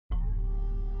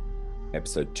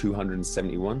episode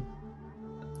 271.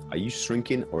 Are you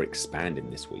shrinking or expanding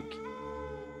this week?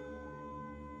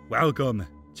 Welcome.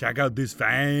 Check out this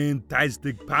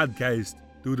fantastic podcast.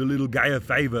 Do the little guy a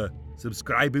favor.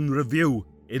 Subscribe and review.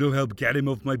 It'll help get him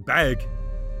off my back.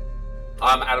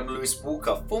 I'm Adam Lewis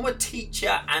Walker, former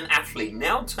teacher and athlete,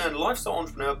 now turned lifestyle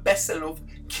entrepreneur, best-selling author,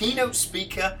 keynote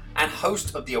speaker, and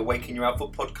host of the Awaken Your Alpha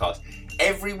podcast.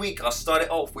 Every week I start it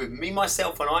off with me,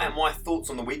 myself, and I, and my thoughts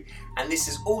on the week. And this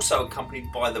is also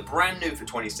accompanied by the brand new for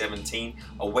 2017,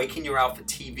 Awaken Your Alpha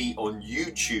TV on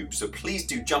YouTube. So please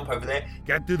do jump over there.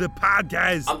 Get to the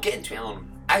podcast. I'm getting to it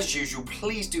on. As usual,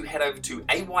 please do head over to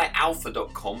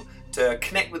ayalpha.com to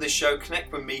connect with the show,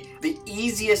 connect with me. The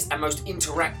easiest and most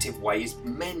interactive way is,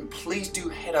 men, please do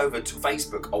head over to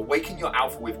Facebook, Awaken Your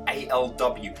Alpha with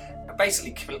ALW.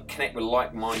 Basically connect with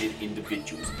like-minded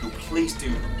individuals. So please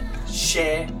do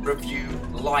share, review,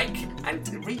 like,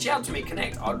 and reach out to me,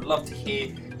 connect. I'd love to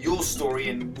hear your story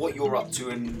and what you're up to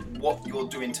and what you're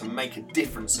doing to make a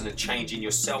difference and a change in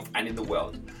yourself and in the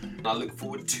world. And I look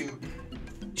forward to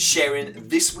sharing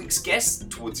this week's guest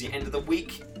towards the end of the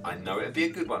week. I know it'll be a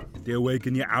good one. The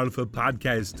Awaken Your Alpha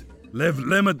podcast. Live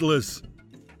limitless.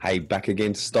 Hey, back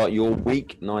again to start your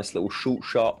week. Nice little short,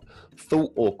 sharp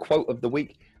thought or quote of the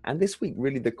week. And this week,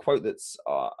 really the quote that's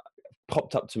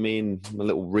popped up to me in my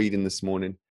little reading this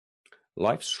morning.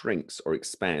 Life shrinks or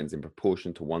expands in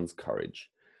proportion to one's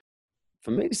courage. For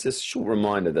me, it's a short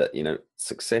reminder that,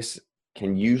 success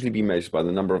can usually be measured by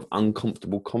the number of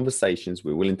uncomfortable conversations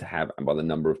we're willing to have and by the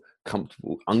number of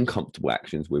uncomfortable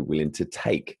actions we're willing to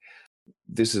take.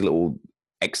 This is a little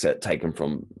excerpt taken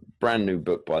from a brand new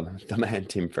book by the man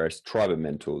Tim Ferriss, Tribe of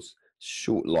Mentors,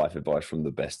 short life advice from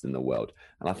the best in the world.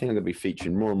 And I think I'm going to be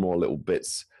featuring more and more little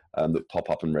bits that pop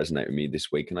up and resonate with me this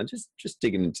week. And I just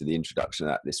digging into the introduction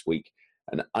of that this week,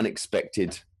 an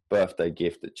unexpected birthday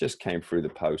gift that just came through the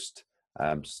post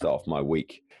to start off my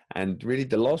week. And really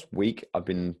the last week I've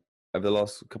been, over the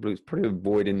last couple of weeks, probably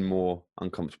avoiding more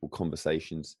uncomfortable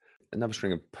conversations. Another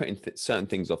string of putting certain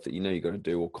things off that you got to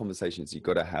do, or conversations you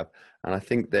got to have. And I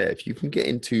think that if you can get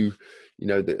into,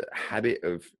 the habit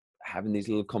of having these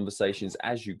little conversations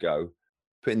as you go,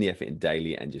 putting the effort in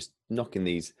daily and just knocking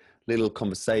these little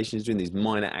conversations, doing these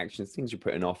minor actions, things you're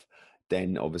putting off,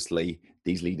 then obviously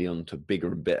these lead on to bigger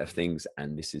and better things.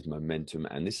 And this is momentum.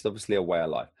 And this is obviously a way of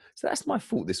life. So that's my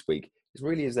thought this week. It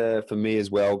really is for me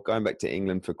as well, going back to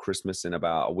England for Christmas in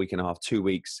about a week and a half, 2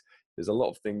 weeks. There's a lot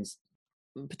of things,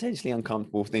 potentially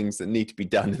uncomfortable things that need to be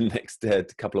done in the next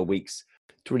couple of weeks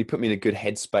to really put me in a good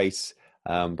headspace,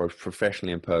 both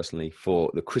professionally and personally, for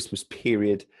the Christmas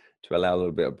period, to allow a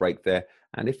little bit of break there.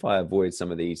 And if I avoid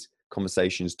some of these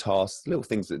conversations, tasks, little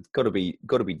things that got to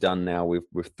be done now,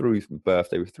 we're through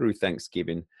birthday, we're through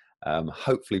Thanksgiving,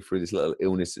 hopefully through this little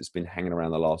illness that's been hanging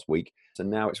around the last week. So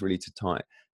now it's really to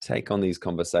take on these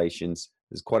conversations.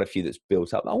 There's quite a few that's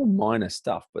built up, all minor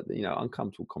stuff, but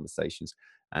uncomfortable conversations.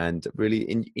 And really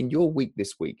in your week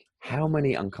this week, how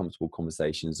many uncomfortable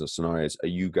conversations or scenarios are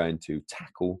you going to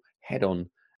tackle head on?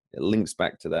 It links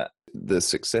back to that. The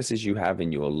successes you have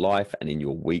in your life and in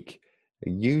your week are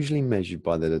usually measured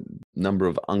by the number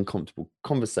of uncomfortable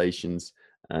conversations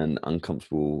and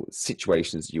uncomfortable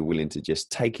situations you're willing to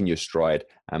just take in your stride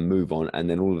and move on. And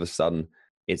then all of a sudden,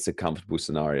 it's a comfortable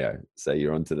scenario. So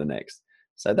you're on to the next.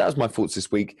 So that was my thoughts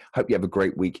this week. Hope you have a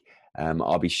great week.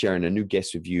 I'll be sharing a new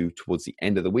guest with you towards the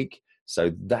end of the week.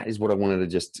 So that is what I wanted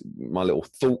to my little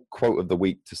thought quote of the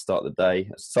week to start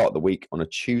the week on a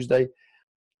Tuesday.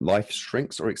 Life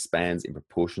shrinks or expands in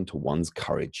proportion to one's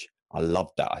courage. I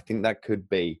love that. I think that could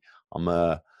be, I'm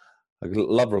a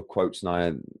lover of quotes,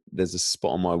 and there's a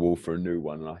spot on my wall for a new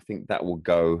one. And I think that will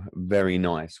go very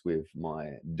nice with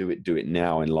my do it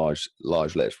now in large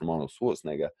letters from Arnold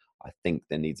Schwarzenegger. I think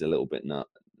there needs a little bit,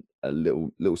 a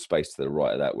little space to the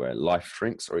right of that, where life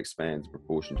shrinks or expands in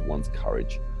proportion to one's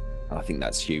courage. And I think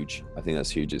that's huge.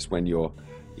 It's when you're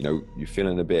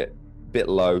feeling a bit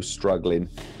low, struggling,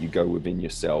 you go within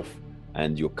yourself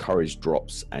and your courage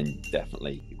drops, and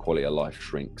definitely the quality of life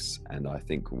shrinks. And I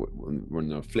think when on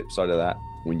the flip side of that,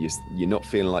 when you're not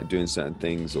feeling like doing certain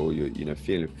things, or you're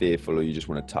feeling fearful, or you just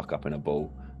want to tuck up in a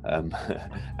ball,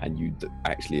 and you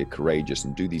actually are courageous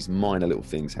and do these minor little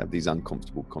things, have these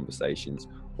uncomfortable conversations,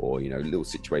 or little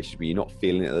situations where you're not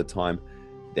feeling it at the time,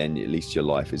 then at least your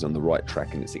life is on the right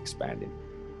track and it's expanding.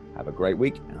 Have a great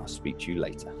week, and I'll speak to you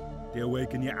later. The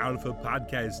Awaken Your Alpha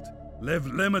podcast. Live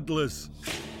limitless.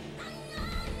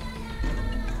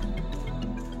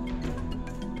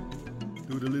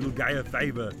 Do the little guy a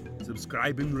favor.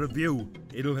 Subscribe and review.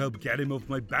 It'll help get him off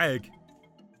my back.